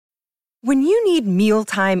When you need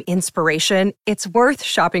mealtime inspiration, it's worth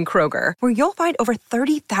shopping Kroger, where you'll find over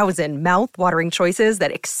 30,000 mouth-watering choices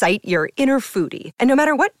that excite your inner foodie. And no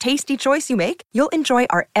matter what tasty choice you make, you'll enjoy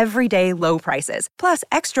our everyday low prices, plus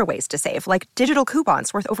extra ways to save, like digital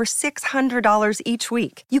coupons worth over $600 each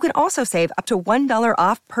week. You can also save up to $1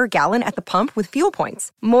 off per gallon at the pump with fuel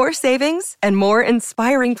points. More savings and more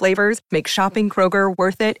inspiring flavors make shopping Kroger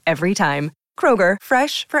worth it every time. Kroger,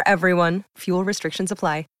 fresh for everyone. Fuel restrictions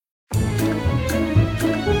apply.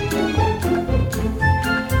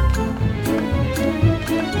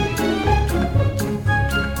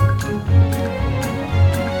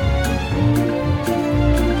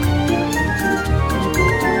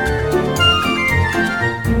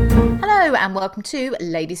 And welcome to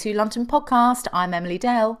Ladies Who London podcast. I'm Emily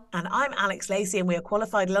Dale. And I'm Alex Lacey, and we are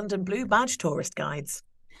qualified London Blue Badge tourist guides.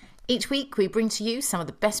 Each week we bring to you some of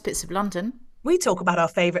the best bits of London. We talk about our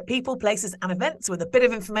favourite people, places and events with a bit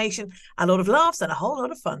of information, a lot of laughs and a whole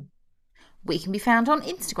lot of fun. We can be found on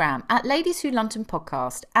Instagram at Ladies Who London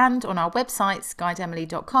podcast and on our websites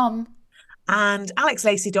guideemily.com and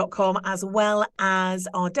alexlacey.com, as well as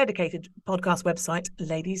our dedicated podcast website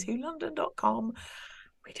ladieswholondon.com.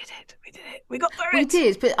 We did it. We got through it. We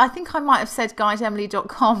did, but I think I might have said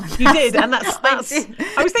guideemily.com. You did, and that's I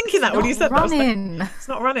was thinking that when you said running. That. It's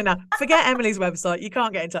not running now. Forget Emily's website. You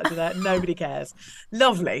can't get in touch with her. Nobody cares.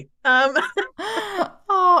 Lovely.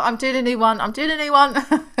 Oh, I'm doing a new one. How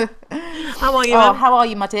are you, Em? How are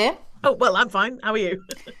you, my dear? Oh, well, I'm fine. How are you?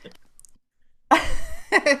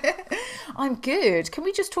 I'm good. Can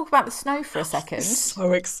we just talk about the snow for a second? I'm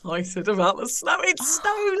so excited about the snow. It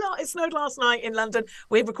snowed last night in London.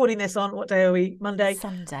 We're recording this on, what day are we? Monday?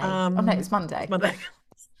 Sunday. No, it's Monday. Monday.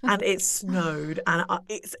 And it snowed, and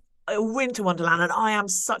it's a winter wonderland, and I am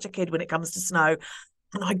such a kid when it comes to snow.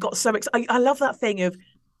 And I got so excited. I love that thing of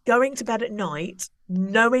going to bed at night,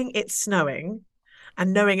 knowing it's snowing,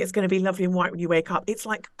 and knowing it's going to be lovely and white when you wake up. It's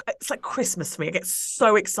like Christmas for me. I get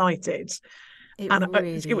so excited.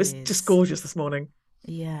 It was just gorgeous this morning.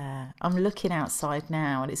 Yeah, I'm looking outside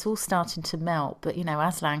now and it's all starting to melt, but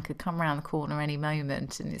Aslan could come around the corner any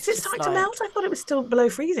moment. And Is it starting to melt? I thought it was still below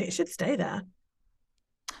freezing. It should stay there.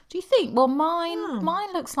 Do you think? Well,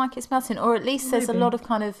 mine looks like it's melting, or at least there's a lot of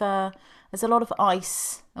there's a lot of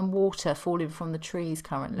ice and water falling from the trees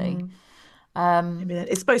currently. Maybe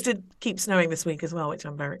it's supposed to keep snowing this week as well, which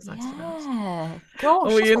I'm very excited about. Yeah,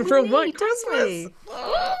 gosh, are we in for a white Christmas?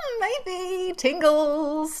 Maybe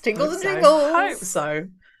tingles and tingles. I hope so.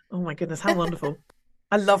 Oh my goodness, how wonderful!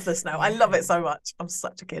 I love the snow. I love it so much. I'm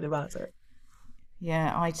such a kid about it.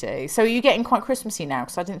 Yeah, I do. So are you getting quite Christmassy now?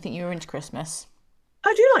 Because I didn't think you were into Christmas.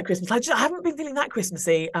 I do like Christmas. I haven't been feeling that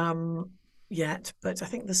Christmassy yet, but I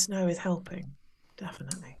think the snow is helping.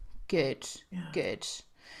 Definitely. Good.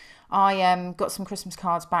 I got some Christmas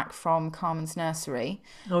cards back from Carmen's nursery.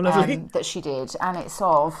 Oh, lovely. That she did. And it's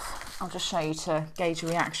I'll just show you to gauge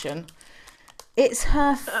your reaction. It's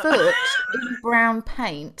her foot in brown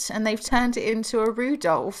paint and they've turned it into a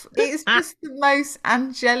Rudolph. It's just the most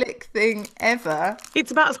angelic thing ever.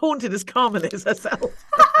 It's about as haunted as Carmen is herself.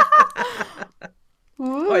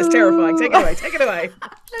 Oh, it's terrifying. Take it away. Look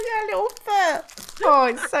at her little foot. Oh,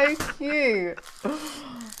 it's so cute.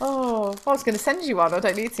 Oh, I was going to send you one. I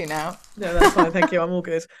don't need to now. No, that's fine. Thank you. I'm all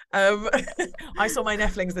good. I saw my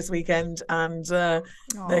nephews this weekend, and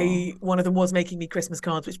one of them was making me Christmas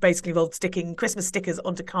cards, which basically involved sticking Christmas stickers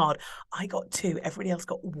onto card. I got 2. Everybody else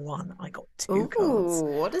got 1. I got 2 cards.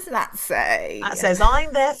 What does that say? That says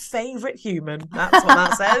I'm their favourite human. That's what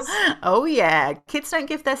that says. Oh yeah, kids don't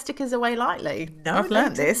give their stickers away lightly. No, I've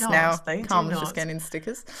learned this now. Carmen's just getting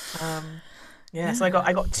stickers. Yeah, so I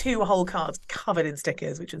got 2 whole cards covered in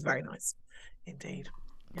stickers, which was very nice indeed.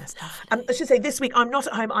 Yes. I should say this week I'm not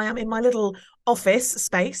at home. I am in my little office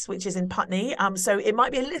space, which is in Putney. So it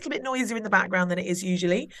might be a little bit noisier in the background than it is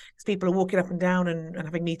usually, because people are walking up and down and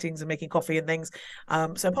having meetings and making coffee and things.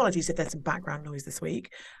 So apologies if there's some background noise this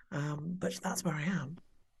week. But that's where I am,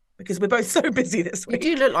 because we're both so busy this week.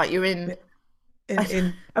 You do look like you're in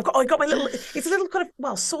I got my little, it's a little kind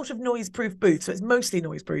of, sort of noise proof booth, so it's mostly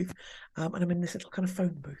noise proof, and I'm in this little kind of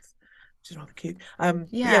phone booth, which is rather cute.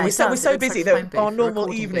 We're so busy that our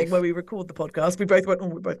normal evening where we record the podcast, we both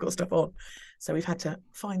got stuff on, so we've had to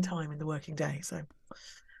find time in the working day. So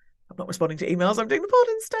I'm not responding to emails, I'm doing the pod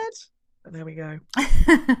instead. But there we go.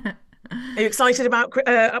 Are you excited about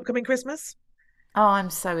upcoming Christmas? Oh, I'm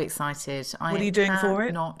so excited. What are you doing for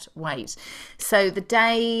it? Not wait. So the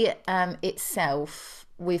day itself,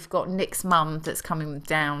 we've got Nick's mum that's coming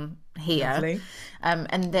down here. Lovely.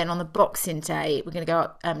 And then on the Boxing Day, we're going to go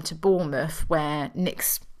up to Bournemouth, where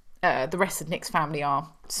the rest of Nick's family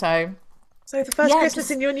are. So So the first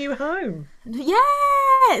Christmas in your new home.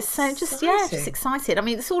 Yeah, so just excited. I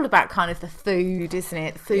mean, it's all about kind of the food, isn't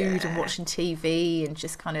it? Food and watching TV and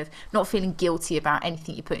just kind of not feeling guilty about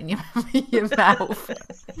anything you put in your mouth.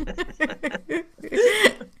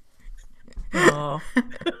 Oh.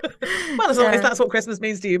 Well, as long as that's what Christmas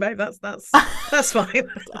means to you, babe, that's fine. It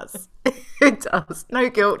does. It does. No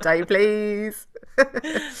guilt day, please.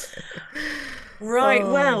 Right,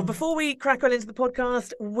 well, before we crack on into the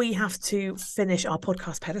podcast, we have to finish our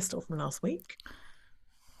podcast pedestal from last week.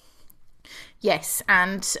 Yes,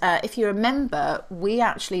 and if you remember, we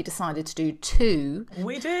actually decided to do 2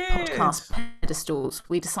 podcast pedestals.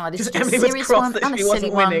 We decided to do a serious one and a silly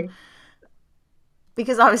one.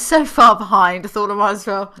 Because I was so far behind, I thought I might as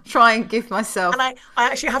well try and give myself. And I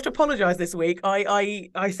actually have to apologise this week.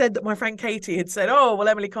 I said that my friend Katie had said, oh, well,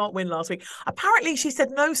 Emily can't win last week. Apparently, she said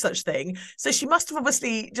no such thing. So she must have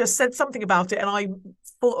obviously just said something about it. And I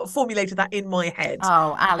formulated that in my head.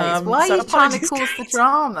 Oh, Alex, why are you trying to cause the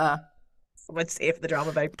drama? Someone's here for the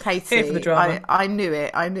drama, babe. Katie, here for the drama. I knew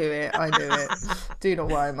it. Do not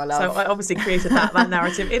worry, my love. So I obviously created that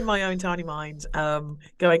narrative in my own tiny mind,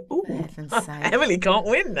 going, ooh, Emily can't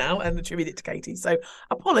win now, and attribute it to Katie. So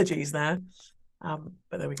apologies there.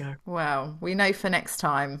 But there we go. Well, we know for next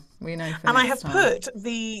time. I have put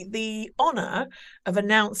the honour of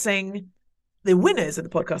announcing the winners of the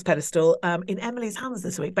podcast pedestal in Emily's hands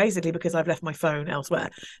this week, basically because I've left my phone elsewhere.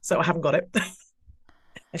 So I haven't got it.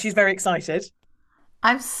 And she's very excited.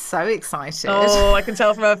 I'm so excited. Oh, I can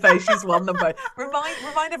tell from her face she's won them both.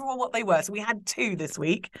 Remind everyone what they were. So we had 2 this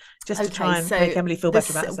week, just to try and make Emily feel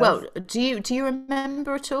better about herself. Well, do you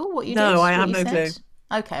remember at all what you did? No, I have no clue.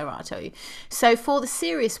 Okay, right, I'll tell you. So for the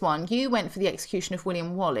serious one, you went for the execution of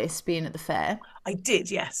William Wallace being at the fair. I did,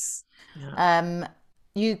 yes. Yeah.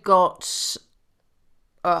 You got...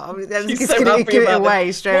 Oh, I'm just going to give it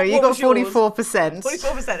away straight. You got 44%.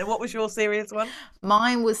 44%. And what was your serious one?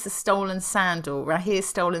 Mine was the stolen sandal. Rahir's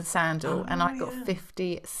stolen sandal, and I got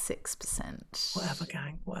 56%. Whatever,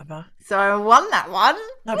 gang. Whatever. So I won that one.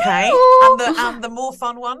 Okay. And the more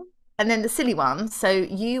fun one. And then the silly one. So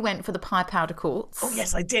you went for the pie powder quartz. Oh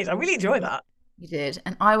yes, I did. I really enjoyed that. You did.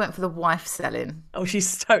 And I went for the wife selling. Oh,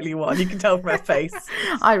 she's totally won. You can tell from her face.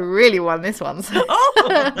 I really won this one.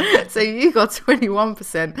 Oh. So you got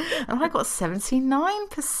 21% and I got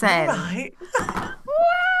 79%. Right.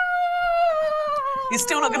 You're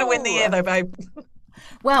still not going to win the year though, babe.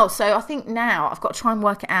 Well, so I think now I've got to try and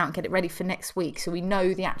work it out and get it ready for next week so we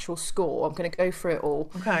know the actual score. I'm going to go through it all.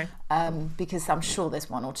 Okay. Because I'm sure there's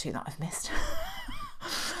 1 or 2 that I've missed.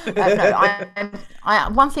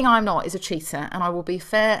 One thing I'm not is a cheater, and I will be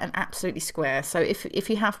fair and absolutely square. So if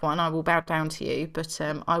you have one, I will bow down to you, but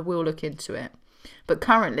I will look into it. But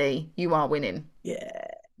currently, you are winning. Yeah.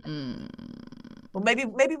 Well, maybe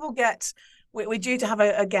we'll get. We're due to have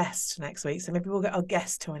a guest next week, so maybe we'll get our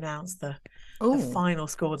guest to announce the final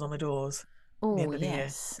scores on the doors. Oh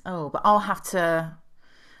yes. Oh, but I'll have to.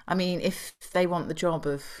 I mean, if they want the job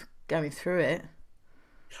of going through it.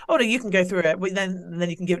 Oh no, you can go through it. Then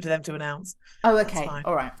you can give it to them to announce. Oh, okay.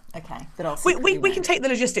 All right. Okay. But we can take the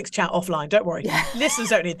logistics chat offline. Don't worry. Yeah. Listeners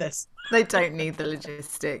don't need this. They don't need the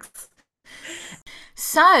logistics.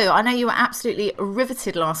 So I know you were absolutely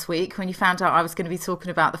riveted last week when you found out I was going to be talking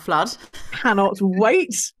about the flood. Cannot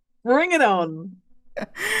wait. Bring it on.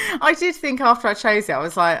 I did think after I chose it, I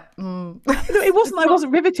was like, No, it wasn't. I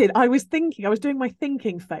wasn't riveted. I was thinking. I was doing my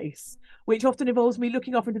thinking face, which often involves me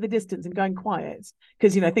looking off into the distance and going quiet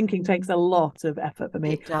because thinking takes a lot of effort for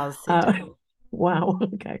me. It does. Wow.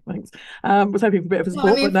 Okay, thanks. Was hoping for a bit of a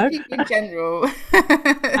support, but no. In general.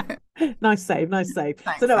 Nice save. Thanks, so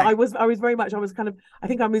no, I was very much. I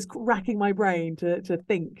think I was racking my brain to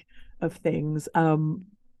think of things.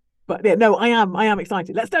 But yeah, no, I am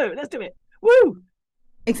excited. Let's do it. Woo!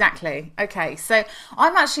 Exactly. Okay, so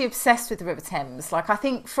I'm actually obsessed with the River Thames. Like, I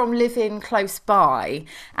think from living close by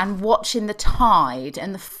and watching the tide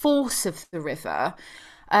and the force of the river,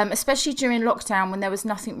 especially during lockdown when there was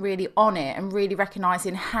nothing really on it, and really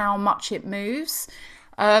recognising how much it moves.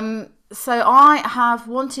 So I have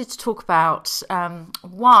wanted to talk about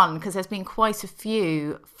one, because there's been quite a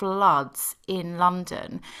few floods in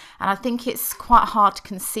London, and I think it's quite hard to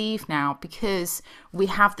conceive now because we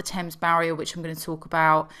have the Thames Barrier, which I'm going to talk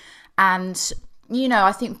about, and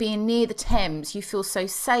I think being near the Thames, you feel so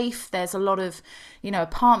safe. There's a lot of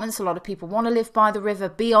apartments, a lot of people want to live by the river,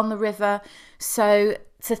 be on the river. So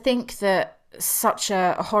to think that such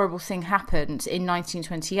a horrible thing happened in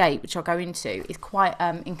 1928, which I'll go into, is quite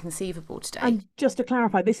inconceivable today. And just to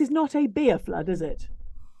clarify, this is not a beer flood, is it?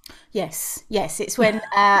 Yes, it's when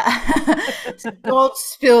God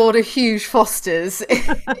spilled a huge Foster's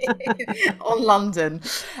on London.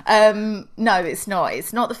 No, it's not.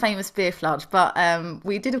 It's not the famous beer flood, but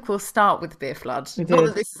we did, of course, start with the beer flood. Not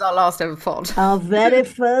that this is our last ever pod. Our very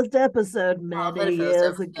first episode many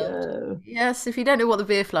years ago. Yes, if you don't know what the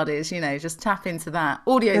beer flood is, just tap into that.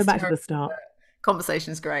 Audio. Go back to the start.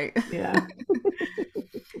 Conversation's great. Yeah.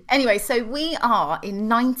 Anyway, so we are in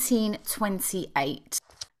 1928.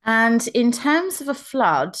 And in terms of a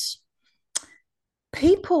flood,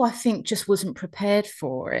 people, I think, just wasn't prepared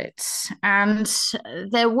for it. And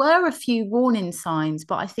there were a few warning signs,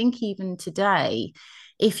 but I think even today,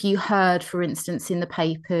 if you heard, for instance, in the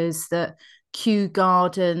papers that Kew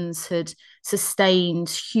Gardens had sustained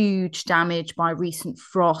huge damage by recent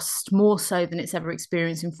frost, more so than it's ever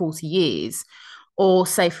experienced in 40 years, or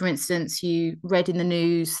say, for instance, you read in the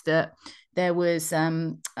news that there was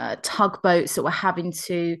tugboats that were having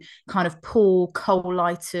to kind of pull coal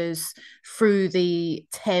lighters through the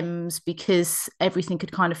Thames because everything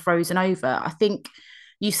had kind of frozen over. I think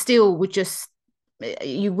you still would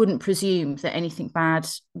you wouldn't presume that anything bad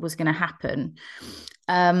was going to happen.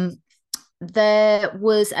 There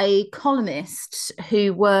was a columnist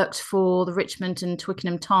who worked for the Richmond and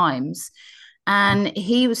Twickenham Times, and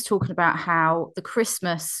he was talking about how the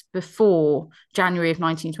Christmas before January of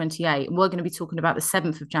 1928, and we're going to be talking about the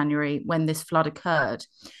 7th of January when this flood occurred.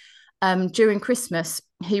 During Christmas,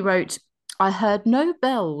 he wrote, "I heard no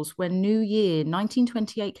bells when New Year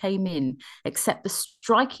 1928 came in, except the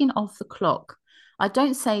striking of the clock. I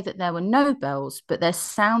don't say that there were no bells, but their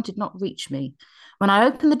sound did not reach me. When I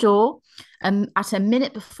opened the door, at a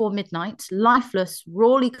minute before midnight, lifeless,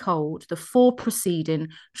 rawly cold, the four preceding,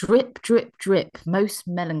 drip, drip, drip, most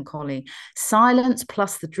melancholy, silence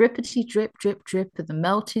plus the drippity, drip, drip, drip of the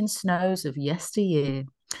melting snows of yesteryear."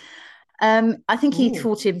 I think he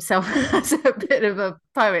thought himself as a bit of a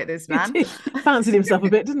poet, this man. He fancied himself a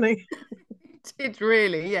bit, didn't he? Did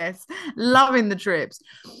really, yes. Loving the drips.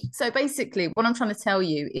 So basically, what I'm trying to tell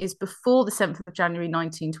you is before the 7th of January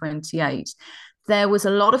 1928, there was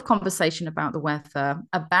a lot of conversation about the weather,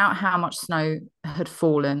 about how much snow had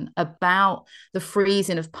fallen, about the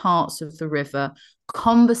freezing of parts of the river.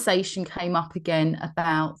 Conversation came up again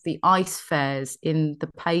about the ice fairs in the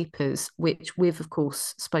papers, which we've, of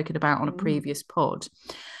course, spoken about on a previous pod.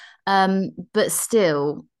 But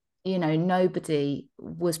still, nobody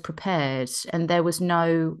was prepared, and there was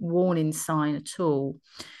no warning sign at all.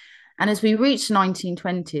 And as we reached the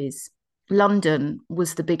 1920s, London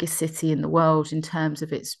was the biggest city in the world in terms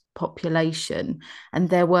of its population, and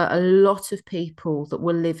there were a lot of people that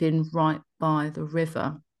were living right by the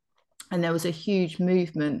river. And there was a huge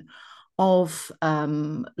movement of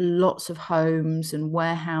lots of homes and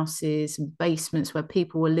warehouses and basements where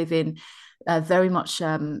people were living very much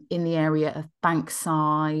in the area of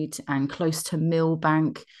Bankside and close to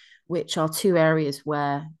Millbank, which are two areas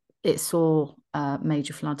where it saw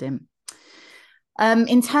major flooding.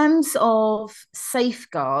 In terms of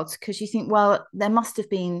safeguards, because you think, well, there must have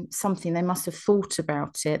been something, they must have thought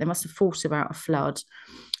about it, they must have thought about a flood.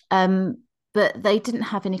 But they didn't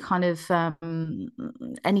have any kind of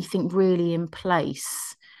anything really in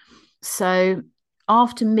place. So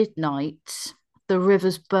after midnight, the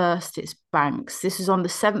rivers burst its banks. This is on the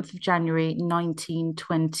 7th of January,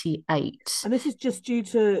 1928. And this is just due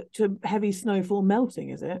to heavy snowfall melting,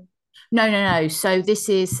 is it? No. So this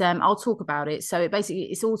is, I'll talk about it. So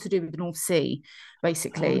it's all to do with the North Sea,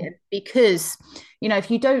 basically, because,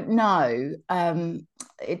 if you don't know,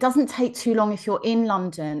 it doesn't take too long if you're in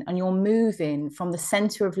London and you're moving from the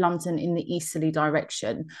centre of London in the easterly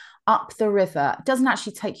direction up the river. It doesn't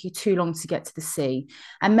actually take you too long to get to the sea.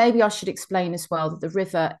 And maybe I should explain as well that the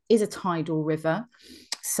river is a tidal river.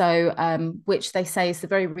 So, which they say is the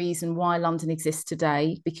very reason why London exists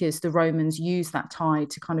today, because the Romans used that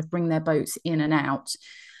tide to kind of bring their boats in and out.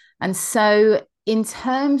 And so in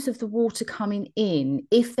terms of the water coming in,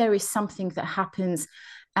 if there is something that happens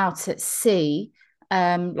out at sea,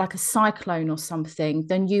 like a cyclone or something,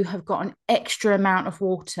 then you have got an extra amount of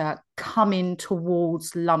water coming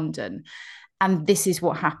towards London. And this is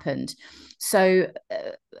what happened. So,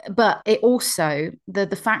 but it also,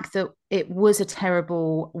 the fact that it was a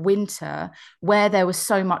terrible winter where there was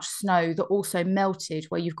so much snow that also melted,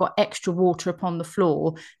 where you've got extra water upon the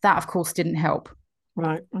floor, that of course didn't help.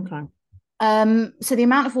 Right, okay. So the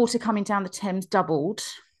amount of water coming down the Thames doubled.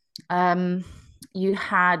 You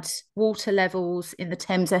had water levels in the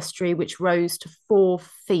Thames estuary which rose to 4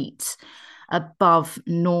 feet above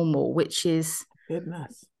normal, which is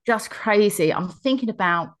just crazy. I'm thinking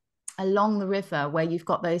about along the river where you've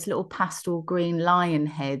got those little pastel green lion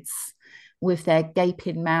heads with their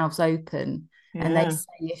gaping mouths open. Yeah. And they say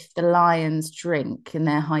if the lions drink and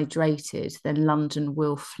they're hydrated, then London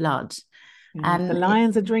will flood. Yeah, and if the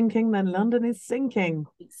lions are drinking, then London is sinking.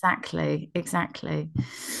 Exactly.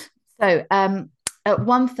 So at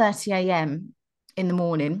 1:30 a.m. in the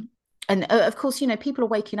morning, and of course, people are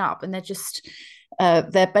waking up and they're just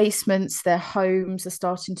their basements, their homes are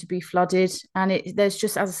starting to be flooded, and there's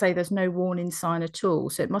just, as I say, there's no warning sign at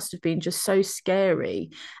all. So it must have been just so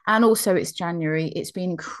scary. And also it's January, it's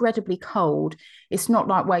been incredibly cold. It's not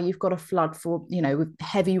like where you've got a flood for, with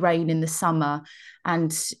heavy rain in the summer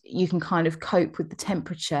and you can kind of cope with the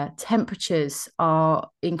temperature. Temperatures are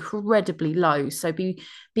incredibly low. So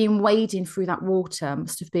being wading through that water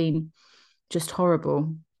must have been just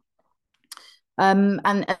horrible.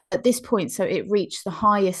 And at this point, so it reached the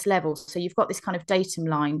highest level. So you've got this kind of datum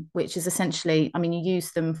line, which is essentially, you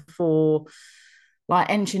use them for like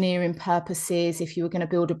engineering purposes. If you were going to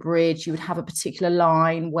build a bridge, you would have a particular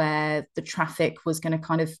line where the traffic was going to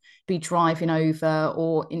kind of be driving over,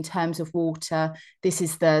 or in terms of water, this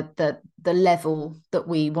is the level that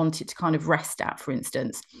we wanted to kind of rest at, for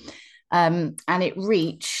instance. And it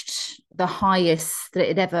reached the highest that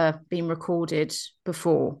it had ever been recorded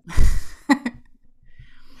before.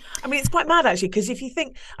 It's quite mad, actually, because if you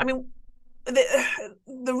think,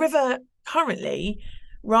 the river currently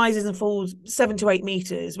rises and falls 7 to 8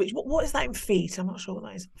 meters, which, what is that in feet? I'm not sure what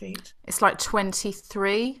that is in feet. It's like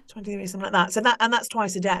 23, something like that. So that's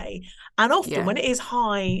twice a day. And often when it is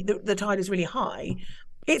high, the tide is really high,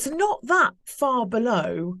 it's not that far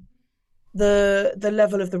below the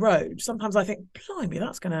level of the road. Sometimes I think, blimey,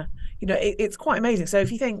 that's gonna, it's quite amazing. So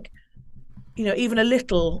if you think, even a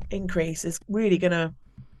little increase is really gonna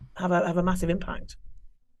have a massive impact.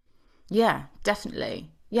 Yeah,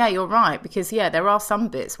 definitely. Yeah, you're right, because there are some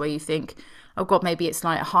bits where you think, oh God, maybe it's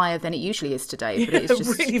like higher than it usually is today. But it's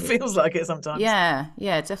just, it really feels like it sometimes. Yeah,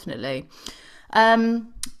 definitely.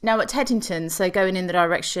 Now at Teddington, so going in the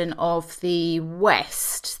direction of the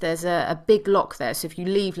west, there's a big lock there. So if you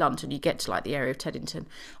leave London, you get to like the area of Teddington,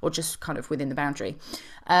 or just kind of within the boundary.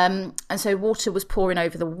 And so water was pouring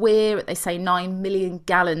over the weir. They say 9 million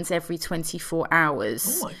gallons every 24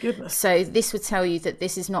 hours. Oh my goodness. So this would tell you that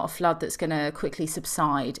this is not a flood that's going to quickly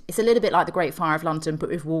subside. It's a little bit like the Great Fire of London, but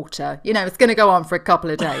with water. It's going to go on for a couple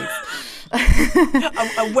of days.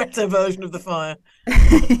 a wetter version of the fire.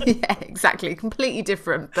 Yeah, exactly. Completely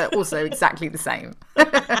different, but also exactly the same.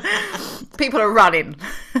 People are running.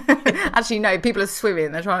 Actually, no, people are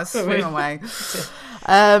swimming. They're trying to swim away.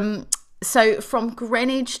 So from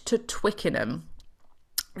Greenwich to Twickenham,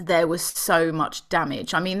 there was so much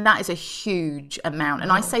damage. That is a huge amount.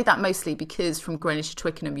 And I say that mostly because from Greenwich to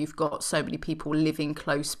Twickenham, you've got so many people living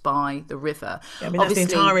close by the river. Yeah, that's the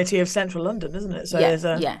entirety of central London, isn't it? So there's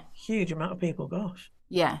a huge amount of people, gosh.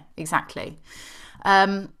 Yeah, exactly.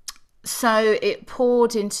 So it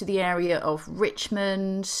poured into the area of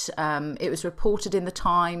Richmond. It was reported in the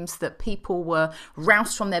Times that people were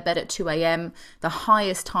roused from their bed at 2 a.m. The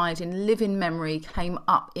highest tide in living memory came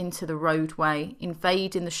up into the roadway,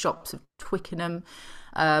 invading the shops of Twickenham,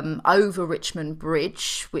 over Richmond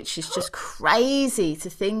Bridge, which is just crazy to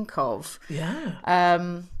think of.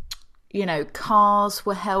 Yeah. Cars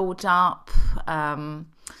were held up.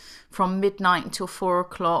 From midnight until 4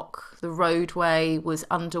 o'clock, the roadway was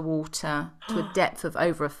underwater to a depth of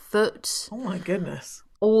over a foot. Oh my goodness.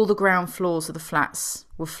 All the ground floors of the flats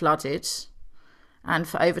were flooded. And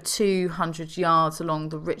for over 200 yards along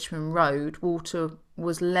the Richmond Road, water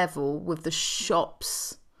was level with the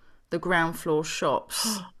shops, the ground floor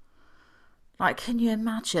shops. Like, can you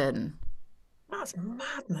imagine? That's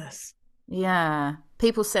madness. Yeah.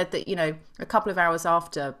 People said that, a couple of hours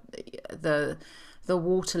after the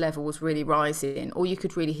water level was really rising, all you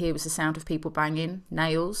could really hear was the sound of people banging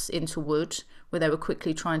nails into wood, where they were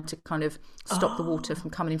quickly trying to kind of stop the water from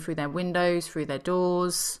coming in through their windows, through their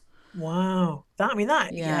doors. Wow.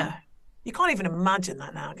 Yeah. You can't even imagine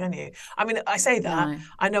that now, can you? I say that. No.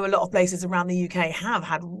 I know a lot of places around the UK have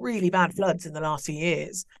had really bad floods in the last few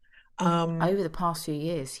years. Over the past few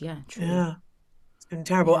years, yeah, true. Yeah. It's been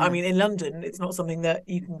terrible. Yeah. In London, it's not something that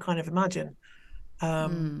you can kind of imagine.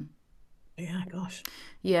 Yeah, gosh.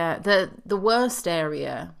 Yeah, the worst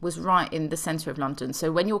area was right in the centre of London.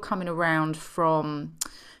 So when you're coming around from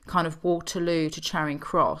kind of Waterloo to Charing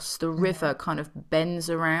Cross, the river kind of bends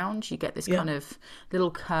around. You get this kind of little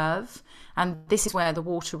curve. And this is where the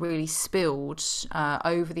water really spilled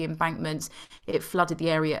over the embankments. It flooded the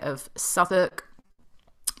area of Southwark.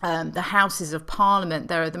 The Houses of Parliament,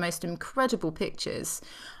 there are the most incredible pictures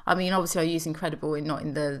I mean, obviously I use incredible not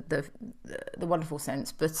in the wonderful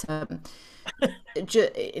sense, but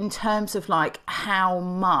in terms of like how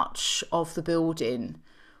much of the building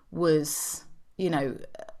was,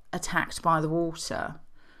 attacked by the water.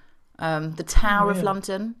 The Tower of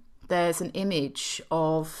London, there's an image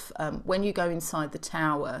of when you go inside the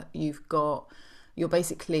tower, you're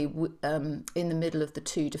basically in the middle of the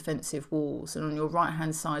two defensive walls, and on your right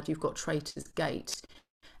hand side you've got Traitors Gate,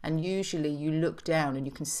 and usually you look down and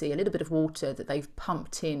you can see a little bit of water that they've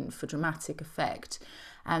pumped in for dramatic effect,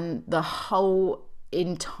 and the whole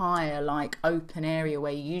entire like open area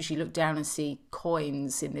where you usually look down and see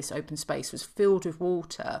coins in this open space was filled with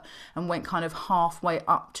water and went kind of halfway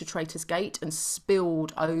up to Traitors Gate and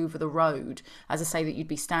spilled over the road, as I say, that you'd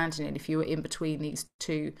be standing in if you were in between these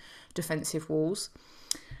two defensive walls.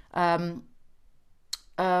 One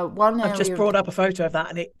area I've just brought up a photo of that,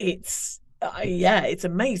 and it's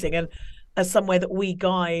amazing, and as somewhere that we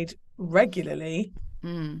guide regularly,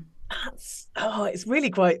 it's really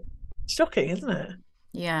quite shocking, isn't it?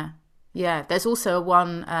 Yeah. There's also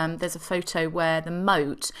there's a photo where the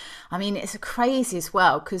moat, I mean, it's crazy as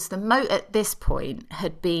well, because the moat at this point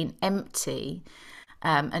had been empty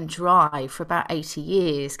and dry for about 80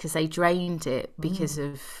 years because they drained it because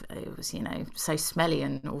of it was so smelly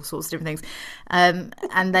and all sorts of different things,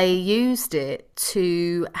 and they used it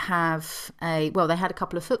to have they had a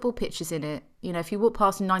couple of football pitches in it. If you walked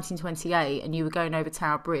past in 1928 and you were going over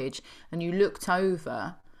Tower Bridge and you looked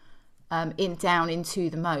over down into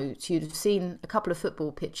the moat, you'd have seen a couple of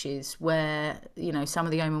football pitches where some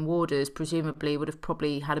of the Yeoman Warders presumably would have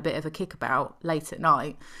probably had a bit of a kickabout late at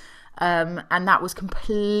night, and that was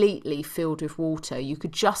completely filled with water. You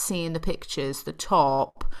could just see in the pictures the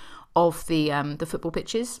top of the football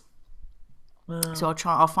pitches. Wow. So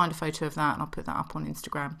I'll find a photo of that and I'll put that up on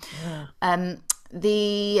Instagram.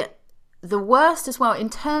 The worst as well,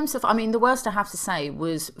 in terms of, the worst I have to say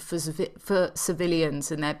was for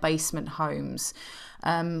civilians and their basement homes,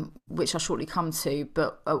 which I'll shortly come to.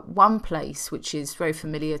 But one place which is very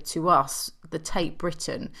familiar to us, the Tate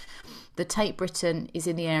Britain. The Tate Britain is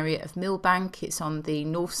in the area of Millbank. It's on the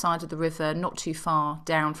north side of the river, not too far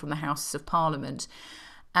down from the Houses of Parliament.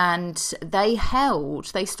 And they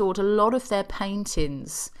stored a lot of their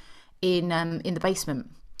paintings in the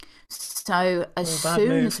basement. So as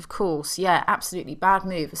soon as, of course, absolutely bad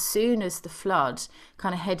move. As soon as the flood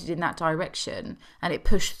kind of headed in that direction and it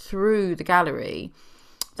pushed through the gallery,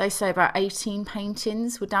 they say about 18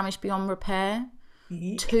 paintings were damaged beyond repair.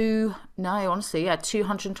 Eek.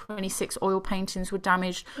 226 oil paintings were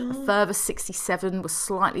damaged. A further 67 were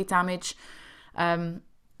slightly damaged. And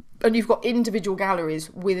you've got individual galleries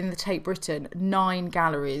within the Tate Britain. 9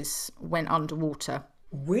 galleries went underwater.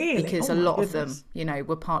 Really? Because a lot of them,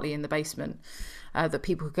 were partly in the basement that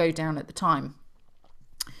people could go down at the time.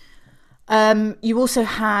 You also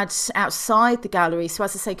had outside the gallery, so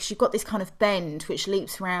as I say, because you've got this kind of bend which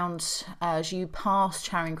leaps round as you pass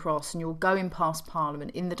Charing Cross and you're going past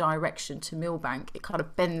Parliament in the direction to Millbank, it kind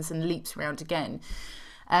of bends and leaps around again.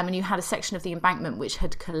 And you had a section of the embankment which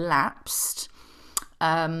had collapsed.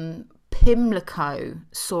 Pimlico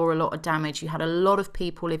saw a lot of damage. You had a lot of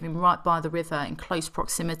people living right by the river in close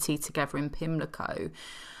proximity together in Pimlico.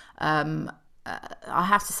 I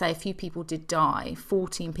have to say a few people did die.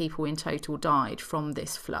 14 people in total died from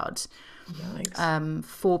this flood. Yikes.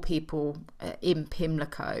 4 people in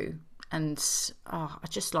Pimlico. And I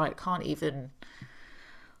just can't even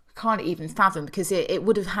fathom, because it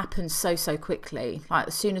would have happened so quickly. Like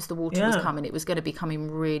as soon as the water was coming, it was going to be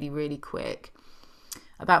coming really, really quick.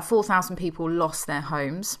 About 4,000 people lost their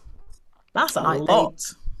homes. That's a lot.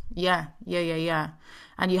 Yeah.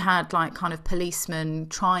 And you had kind of policemen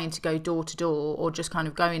trying to go door to door or just kind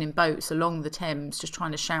of going in boats along the Thames, just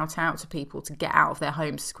trying to shout out to people to get out of their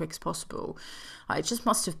homes as quick as possible. It just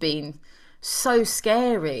must have been so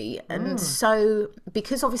scary. And so,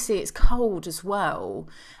 because obviously it's cold as well,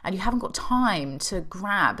 and you haven't got time to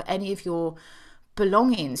grab any of your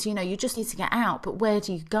belongings, you just need to get out. But where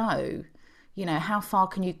do you go? How far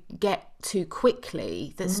can you get to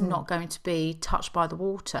quickly that's not going to be touched by the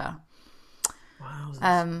water? Wow.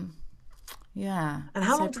 Yeah. And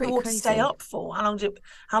how long did the water stay up for? How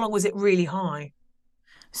long was it really high?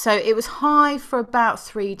 So it was high for about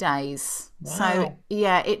 3 days. Wow. So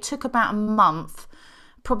it took about a month,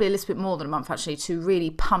 probably a little bit more than a month actually, to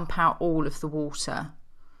really pump out all of the water.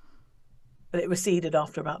 But it receded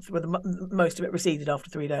after most of it receded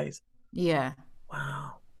after 3 days. Yeah.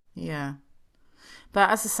 Wow. Yeah. But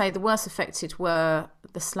as I say, the worst affected were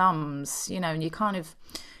the slums, you know, and you kind of,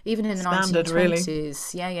 even in the 1920s, really.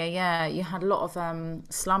 You had a lot of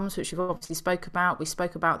slums, which we've obviously spoke about. We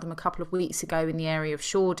spoke about them a couple of weeks ago in the area of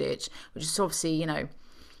Shoreditch, which is obviously, you know,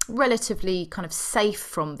 relatively kind of safe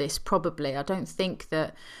from this, probably. I don't think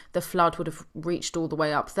that the flood would have reached all the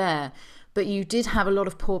way up there. But you did have a lot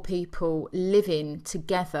of poor people living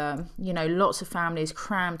together, you know, lots of families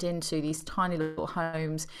crammed into these tiny little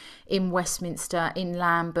homes in Westminster, in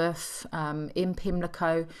Lambeth, in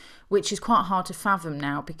Pimlico, which is quite hard to fathom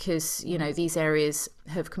now because, you know, these areas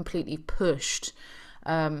have completely pushed,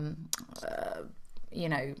 you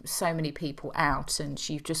know, so many people out, and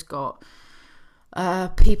you've just got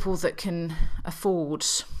people that can afford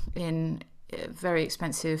in very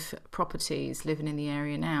expensive properties living in the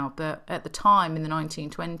area now. But at the time in the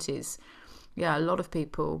 1920s, a lot of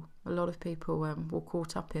people were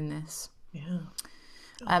caught up in this.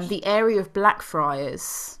 The area of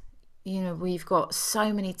Blackfriars, you know, we've got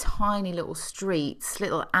so many tiny little streets,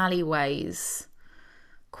 little alleyways,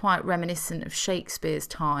 quite reminiscent of Shakespeare's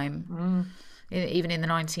time, even in the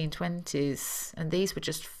 1920s, and these were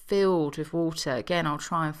just filled with water. Again, I'll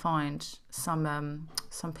try and find some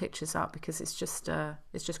pictures up because it's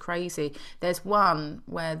just crazy. There's one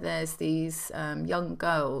where there's these young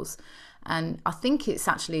girls, and I think it's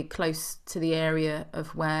actually close to the area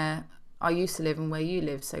of where I used to live and where you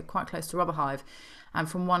live, so quite close to Rotherhithe. And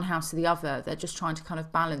from one house to the other, they're just trying to kind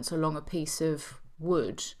of balance along a piece of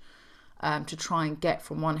wood to try and get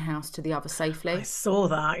from one house to the other safely. I saw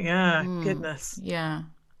that, goodness. Yeah.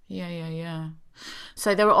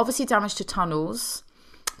 So there were obviously damage to tunnels.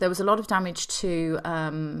 There was a lot of damage to,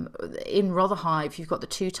 in Rotherhithe, you've got the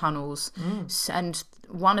 2 tunnels, and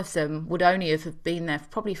one of them would only have been there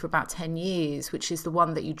probably for about 10 years, which is the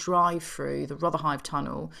one that you drive through, the Rotherhithe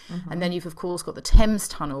tunnel. And then you've, of course, got the Thames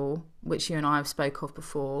tunnel, which you and I have spoke of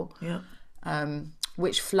before,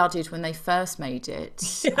 which flooded when they first made it.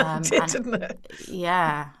 Didn't it?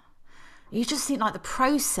 Yeah. You just think like the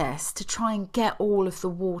process to try and get all of the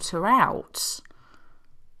water out.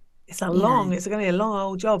 It's going to be a long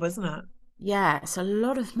old job, isn't it? Yeah, it's a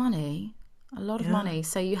lot of money. Money.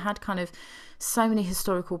 So you had kind of so many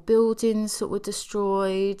historical buildings that were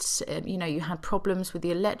destroyed. You know, you had problems with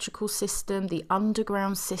the electrical system, the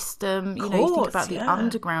underground system. You think about the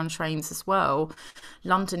underground trains as well.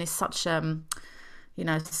 London is such you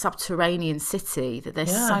know, subterranean city that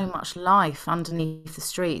there's so much life underneath the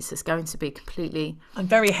streets that's going to be completely and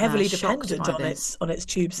very heavily dependent on its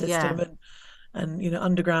tube system and you know,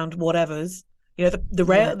 underground whatevers. You know, the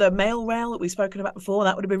rail, the mail rail that we've spoken about before,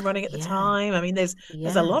 that would have been running at the time. I mean, there's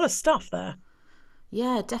a lot of stuff there.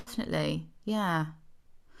 Yeah, definitely. Yeah.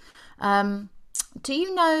 Do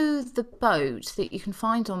you know the boat that you can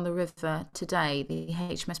find on the river today, the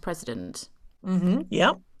HMS President?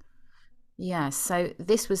 Yeah. Yeah, so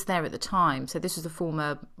this was there at the time. So this was a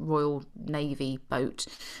former Royal Navy boat.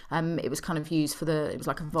 It was kind of used it was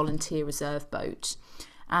like a volunteer reserve boat.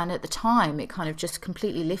 And at the time, it kind of just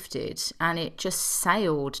completely lifted and it just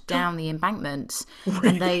sailed down the embankment.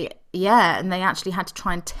 Really? And they actually had to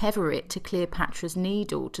try and tether it to Cleopatra's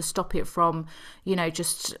Needle to stop it from, you know,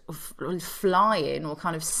 just flying or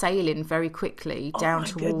kind of sailing very quickly down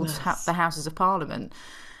towards the Houses of Parliament.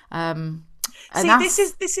 See,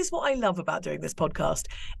 this is what I love about doing this podcast,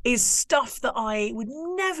 is stuff that I would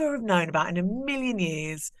never have known about in a million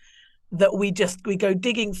years, that we go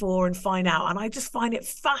digging for and find out. And I just find it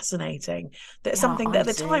fascinating that something that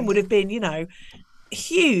at the time would have been, you know,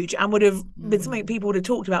 huge and would have been something people would have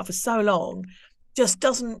talked about for so long, just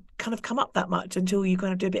doesn't kind of come up that much until you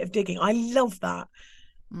kind of do a bit of digging. I love that.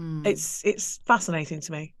 It's fascinating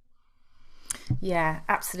to me. Yeah,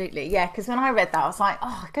 absolutely. Yeah, because when I read that, I was like,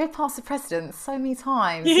 I go past the President so many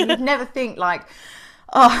times. And you'd never think like,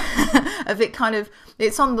 of it kind of,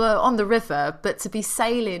 it's on the river, but to be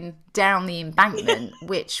sailing down the embankment,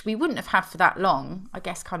 which we wouldn't have had for that long, I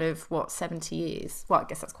guess 70 years. Well, I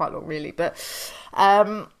guess that's quite long really, but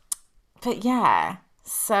yeah.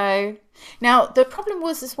 So now the problem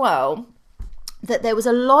was as well that there was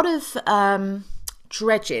a lot of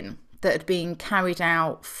dredging that had been carried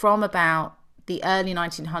out from about the early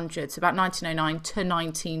 1900s, about 1909 to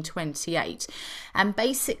 1928. And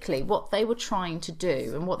basically what they were trying to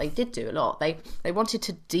do, and what they did do a lot, they wanted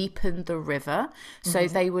to deepen the river. So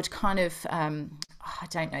they would kind of, I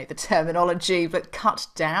don't know the terminology, but cut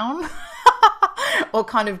down or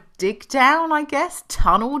kind of dig down, I guess,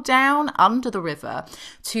 tunnel down under the river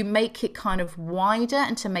to make it kind of wider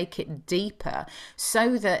and to make it deeper,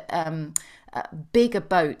 so that bigger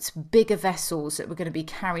boats, bigger vessels that were going to be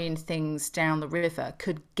carrying things down the river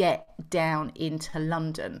could get down into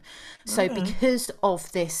London. So because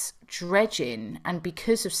of this dredging and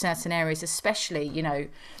because of certain areas, especially, you know,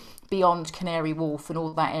 beyond Canary Wharf and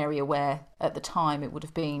all that area where at the time it would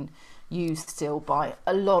have been used still by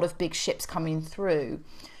a lot of big ships coming through,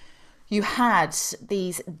 you had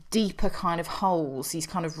these deeper kind of holes, these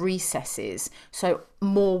kind of recesses. So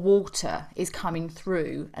more water is coming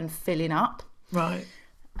through and filling up. Right.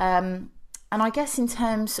 And I guess in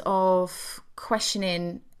terms of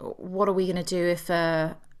questioning, what are we going to do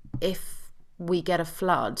if we get a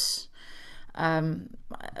flood?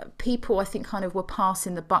 People, I think, kind of were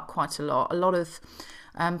passing the buck quite a lot. A lot of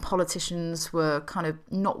politicians were kind of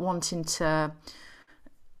not wanting to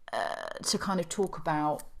kind of talk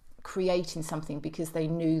about creating something because they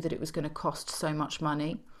knew that it was going to cost so much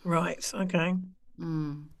money. Right. Okay.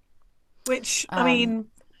 Which, I mean,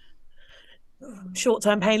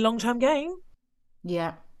 short-term pain, long-term gain.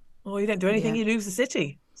 Yeah. Or you don't do anything, you lose the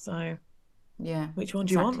city. So, yeah. Which one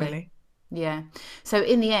do you want, really? Yeah. So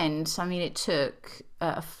in the end, I mean, it took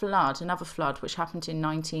another flood, which happened in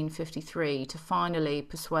 1953, to finally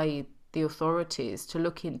persuade the authorities to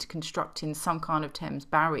look into constructing some kind of Thames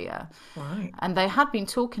barrier. Right. And they had been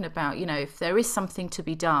talking about, you know, if there is something to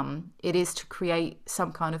be done, it is to create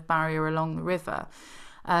some kind of barrier along the river.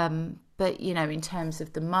 But, you know, in terms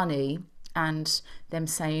of the money and them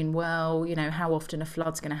saying, well, you know, how often a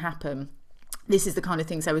flood's going to happen, this is the kind of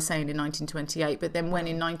things they were saying in 1928. But then when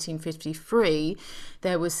in 1953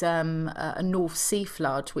 there was a North Sea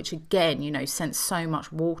flood, which again, you know, sent so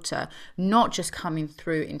much water, not just coming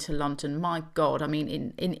through into London. My God, I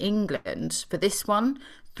mean, in England, for this one,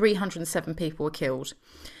 307 people were killed.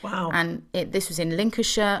 Wow. And this was in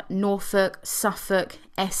Lincolnshire, Norfolk, Suffolk,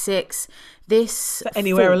 Essex. So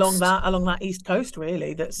anywhere along that east coast,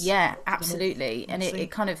 really. Yeah, absolutely. And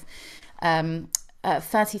it kind of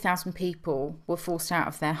 30,000 people were forced out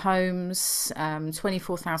of their homes.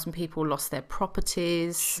 24,000 people lost their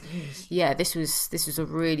properties. Jeez. Yeah, this was a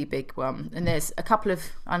really big one. And there's a couple of,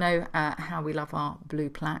 I know how we love our blue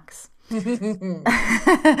plaques. There's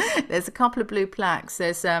a couple of blue plaques.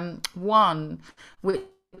 There's one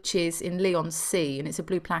which is in Leigh-on-Sea, and it's a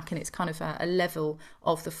blue plaque, and it's kind of a level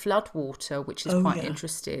of the flood water, which is quite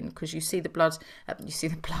interesting because you see the blood.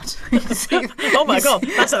 Oh my God,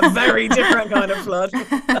 that's a very different kind of flood.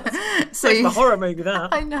 That's like a horror movie,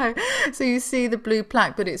 that. I know. So you see the blue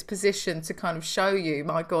plaque, but it's positioned to kind of show you,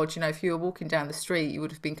 my God, you know, if you were walking down the street, you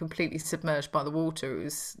would have been completely submerged by the water. It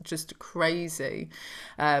was just crazy.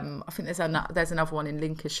 I think there's another one in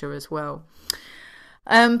Lincolnshire as well.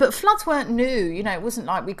 But floods weren't new, you know, it wasn't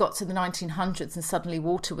like we got to the 1900s and suddenly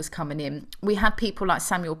water was coming in. We had people like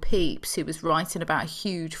Samuel Pepys, who was writing about a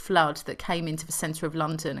huge flood that came into the centre of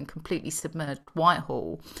London and completely submerged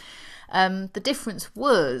Whitehall. The difference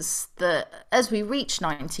was that as we reached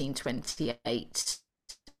 1928,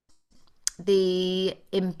 the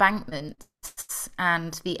embankments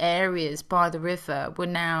and the areas by the river were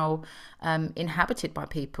now inhabited by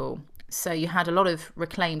people. So you had a lot of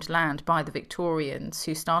reclaimed land by the Victorians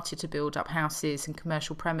who started to build up houses and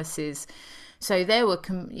commercial premises. So there were,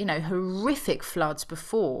 you know, horrific floods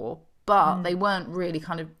before, but they weren't really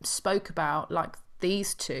kind of spoke about like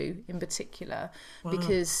these two in particular,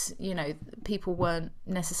 because, you know, people weren't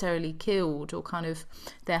necessarily killed or kind of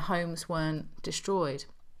their homes weren't destroyed.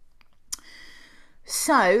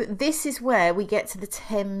 So this is where we get to the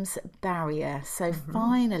Thames Barrier. So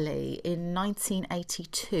finally, in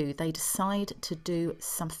 1982, they decide to do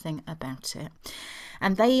something about it.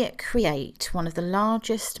 And they create one of the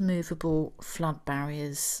largest movable flood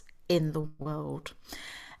barriers in the world.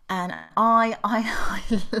 And I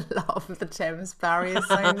love the Thames Barrier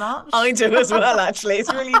so much. I do as well, actually.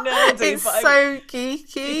 It's really nerdy. It's so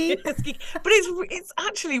geeky. It's geeky. But it's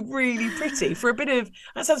actually really pretty. For a bit of,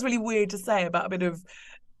 that sounds really weird to say about a bit of,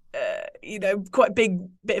 you know, quite a big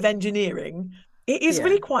bit of engineering. It is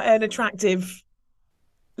really quite an attractive,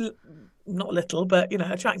 not little, but, you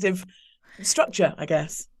know, attractive structure, I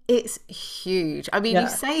guess. It's huge. I mean, you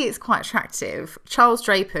say it's quite attractive. Charles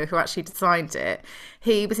Draper, who actually designed it,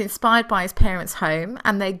 he was inspired by his parents' home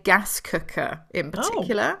and their gas cooker in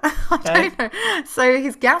particular. I don't know. So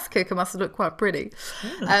his gas cooker must have looked quite pretty.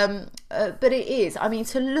 But it is, I mean,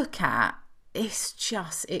 to look at, it's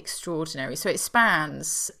just extraordinary. So it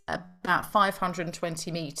spans about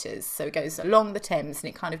 520 metres. So it goes along the Thames and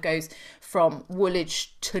it kind of goes from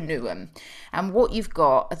Woolwich to Newham. And what you've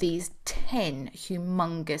got are these 10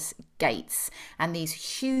 humongous gates and these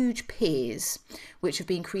huge piers, which have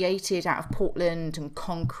been created out of Portland and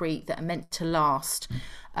concrete that are meant to last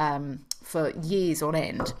for years on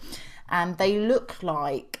end. and they look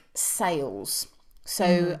like sails.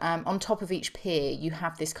 So on top of each pier, you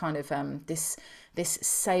have this kind of this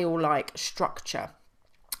sail-like structure,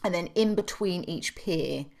 and then in between each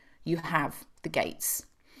pier, you have the gates.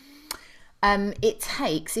 It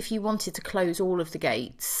takes, if you wanted to close all of the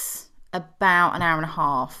gates, about an hour and a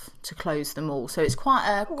half to close them all. So it's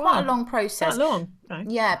quite a long process. Quite long. Okay.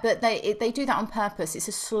 Yeah, but they do that on purpose. It's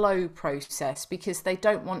a slow process because they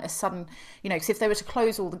don't want a sudden, because if they were to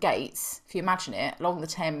close all the gates, if you imagine it, along the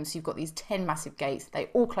Thames, you've got these 10 massive gates, they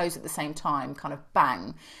all close at the same time, kind of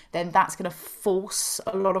bang, then that's going to force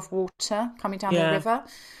a lot of water coming down the river.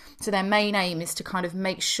 So their main aim is to kind of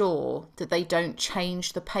make sure that they don't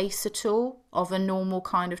change the pace at all of a normal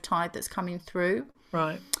kind of tide that's coming through.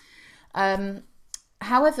 Right.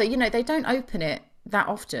 However, they don't open it that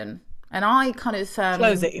often, and I kind of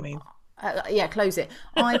close it. You mean? Close it.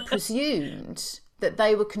 I presumed that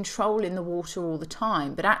they were controlling the water all the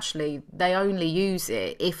time, but actually they only use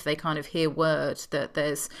it if they kind of hear word that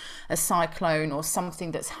there's a cyclone or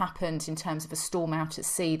something that's happened in terms of a storm out at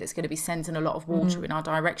sea that's going to be sending a lot of water in our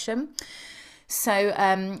direction. So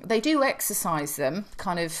they do exercise them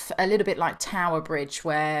kind of a little bit like Tower Bridge,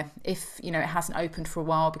 where if, it hasn't opened for a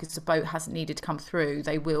while because the boat hasn't needed to come through,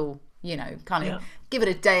 they will, kind of give it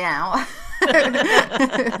a day out,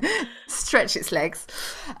 stretch its legs.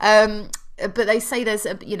 But they say there's,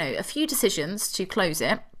 a few decisions to close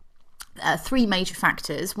it. 3 major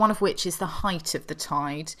factors, one of which is the height of the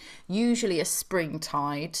tide, usually a spring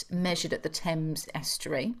tide measured at the Thames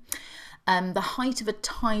estuary. The height of a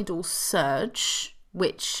tidal surge,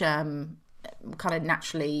 which kind of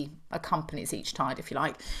naturally accompanies each tide, if you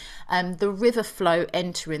like. The river flow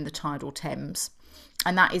entering the tidal Thames,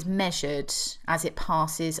 and that is measured as it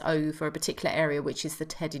passes over a particular area, which is the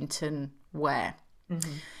Teddington Wear.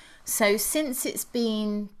 Mm-hmm. So since it's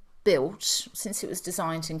been built, since it was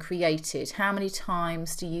designed and created, how many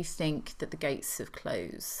times do you think that the gates have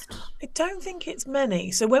closed? I don't think it's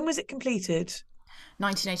many. So when was it completed?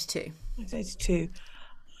 1982. 1982.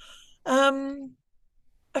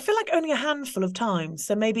 I feel like only a handful of times.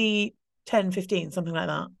 So maybe 10, 15, something like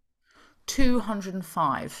that.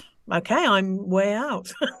 205. Okay, I'm way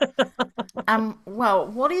out. Well,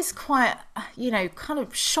 what is quite, kind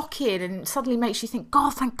of shocking and suddenly makes you think,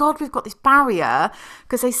 God, thank God we've got this barrier,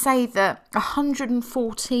 because they say that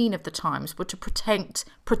 114 of the times were to protect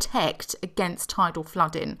against tidal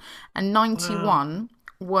flooding, and 91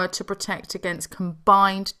 were to protect against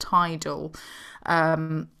combined tidal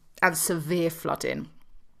and severe flooding.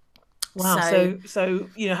 Wow. So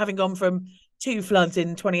having gone from 2 floods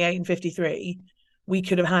in 28 and 53, we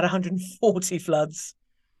could have had 140 floods.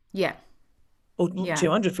 Yeah. Or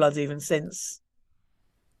 200 floods even since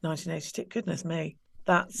 1982. Goodness me.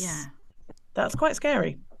 That's quite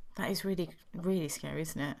scary. That is really, really scary,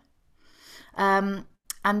 isn't it? And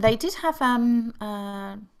they did have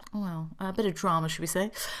a bit of drama, should we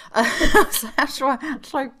say? So how should I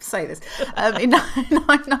say this? In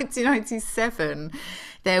 1997,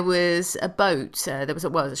 there was a boat. There was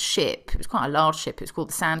a ship. It was quite a large ship. It was called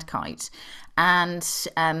the Sandkite, and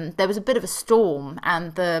there was a bit of a storm,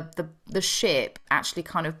 and the ship actually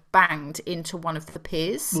kind of banged into one of the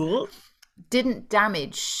piers. What? Didn't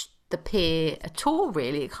damage the pier at all,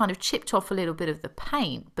 really. It kind of chipped off a little bit of the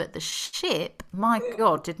paint, but the ship, my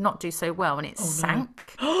God, did not do so well, and it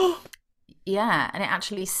sank. No. Yeah, and it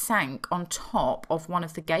actually sank on top of one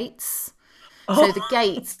of the gates. So the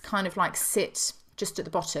gates kind of like sit just at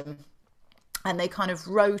the bottom, and they kind of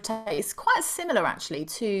rotate. It's quite similar actually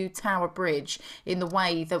to Tower Bridge in the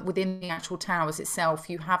way that within the actual towers itself,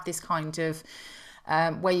 you have this kind of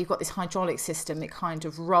where you've got this hydraulic system. It kind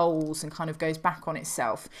of rolls and kind of goes back on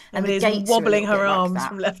itself. And the gates wobbling her arms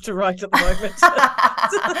from left to right at the moment.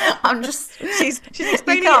 I'm just she's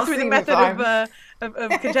explaining it through the method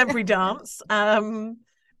of contemporary dance.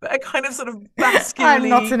 But a kind of sort of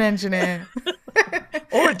bascularly... I'm not an engineer.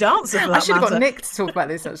 Or a dancer, for that I should have got Nick to talk about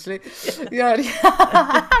this, actually.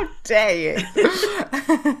 How dare you?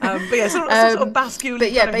 But yeah, sort of bascularly.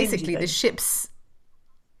 But yeah, basically the ship's...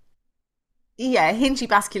 Yeah, hingy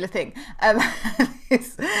bascular thing.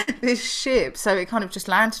 This ship, so it kind of just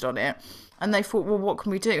landed on it. And they thought, well, what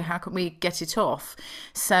can we do? How can we get it off?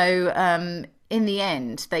 So in the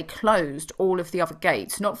end, they closed all of the other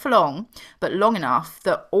gates, not for long, but long enough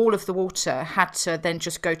that all of the water had to then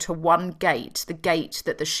just go to one gate, the gate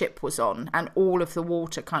that the ship was on, and all of the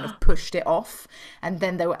water kind of pushed it off. And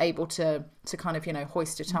then they were able to kind of,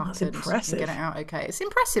 hoist it up and get it out okay. It's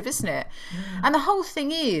impressive, isn't it? Yeah. And the whole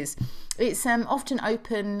thing is, it's often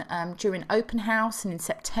open during open house, and in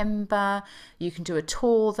September, you can do a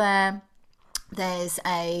tour there. There's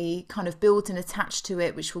a kind of building attached to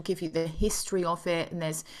it, which will give you the history of it. And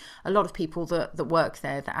there's a lot of people that work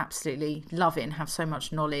there that absolutely love it and have so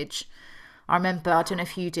much knowledge. I remember, I don't know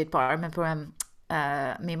if you did, but I remember me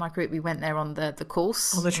and my group, we went there on the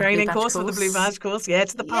course. On the training course, or the Blue Badge course,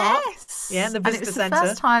 to the park. Yes. Yeah, in the visitor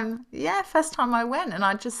centre. First time I went, and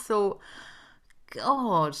I just thought,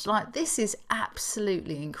 God, like, this is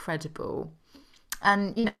absolutely incredible.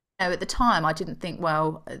 And, you know, at the time, I didn't think,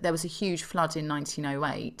 well, there was a huge flood in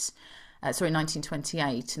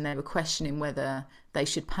 1928, and they were questioning whether they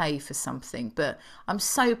should pay for something. But I'm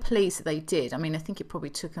so pleased that they did. I mean, I think it probably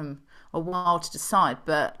took them a while to decide,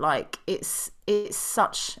 but like, it's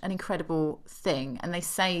such an incredible thing. And they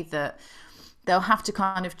say that they'll have to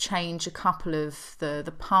kind of change a couple of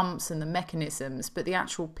the pumps and the mechanisms, but the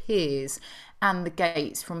actual piers and the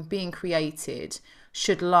gates from being created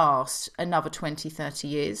should last another 20-30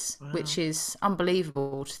 years. Wow. Which is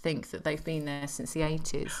unbelievable to think that they've been there since the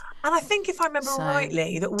 80s. And I think, if I remember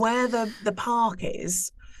rightly, that where the park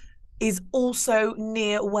is also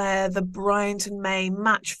near where the Bryant and May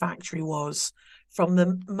match factory was from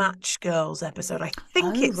the Match Girls episode. I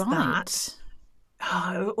think that.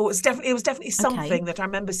 Oh, it was definitely something that I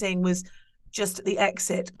remember seeing was just at the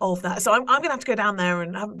exit of that. So I'm going to have to go down there,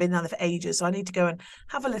 and I haven't been down there for ages. So I need to go and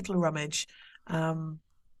have a little rummage.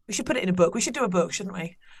 We should put it in a book. We should do a book, shouldn't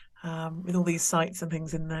we? With all these sites and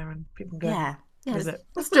things in there, and people can go. Yeah. Visit.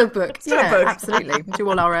 Let's do a book. Do a book. Absolutely. Do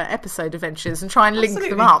all our episode adventures and try and link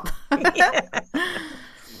them up.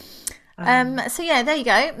 So yeah, there you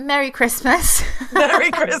go. Merry Christmas. Merry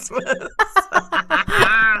Christmas.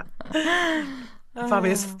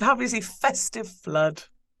 Fabulously festive flood.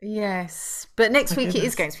 Yes, but next week it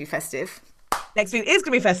is going to be festive. Next week is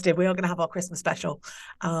going to be festive. We are going to have our Christmas special,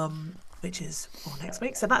 which is for next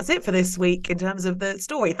week. So that's it for this week in terms of the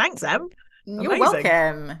story. Thanks, Em. You're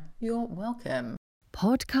welcome. You're welcome.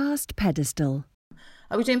 Podcast Pedestal.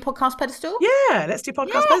 Are we doing Podcast Pedestal? Yeah, let's do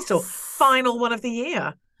Podcast Pedestal. Final one of the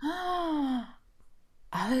year. Oh.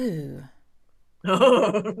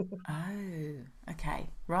 Okay.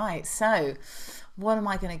 Right. So, what am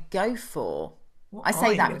I going to go for? I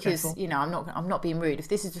say that because, you know, I'm not being rude. If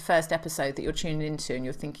this is the first episode that you're tuning into and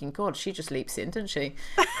you're thinking, God, she just leaps in, doesn't she?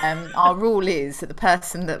 Our rule is that the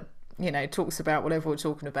person that, you know, talks about whatever we're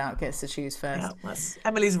talking about gets to choose first. Yeah, that's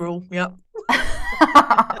Emily's rule. Yep.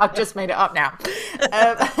 I've just made it up now.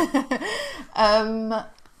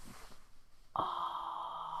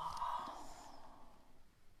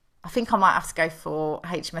 I think I might have to go for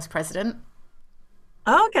HMS President.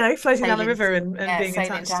 Oh, okay, floating down the river and being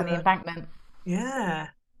sailing attached down to the embankment. Yeah,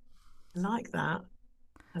 I like that.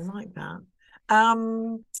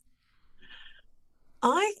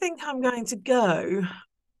 I think I'm going to go.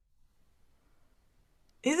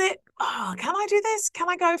 Is it? Oh, can I do this? Can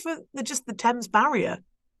I go for just the Thames Barrier?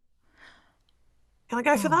 Can I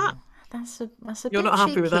go for that? That's a You're bit not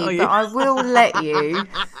happy cheeky, with that, are you? But I will let you.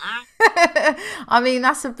 I mean,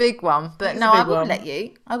 that's a big one, but no, I will let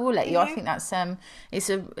you. I think that's it's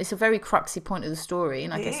a very cruxy point of the story,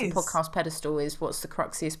 and I guess the Podcast Pedestal is what's the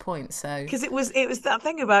cruxiest point. So because it was that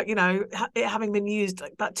thing about, you know, it having been used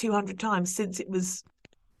like about 200 times since it was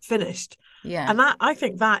finished. Yeah, and that, I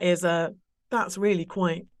think that's really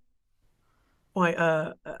quite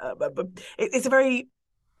it's a very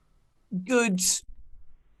good,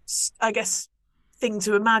 I guess, thing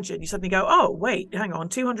to imagine. You suddenly go, oh wait, hang on,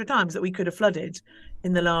 200 times that we could have flooded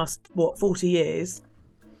in the last 40 years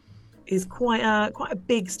is quite a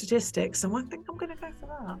big statistic. So I think I'm going to go for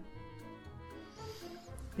that.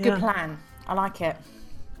 Good plan. I like it.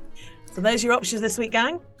 So those are your options this week,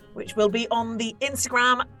 gang, which will be on the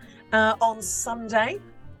Instagram on Sunday,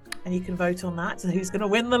 and you can vote on that. So who's going to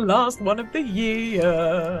win the last one of the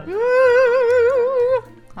year?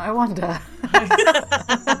 I wonder.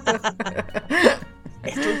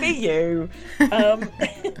 It'll be you.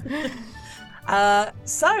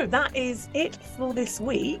 So that is it for this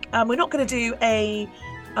week. We're not going to do a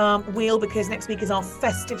wheel because next week is our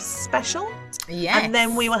festive special. Yes. And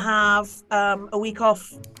then we will have a week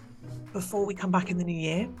off before we come back in the new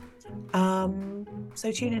year. So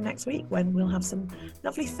tune in next week when we'll have some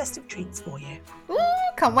lovely festive treats for you. Ooh,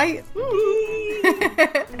 can't wait.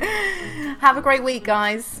 Have a great week,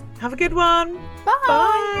 guys. Have a good one. Bye.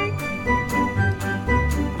 Bye.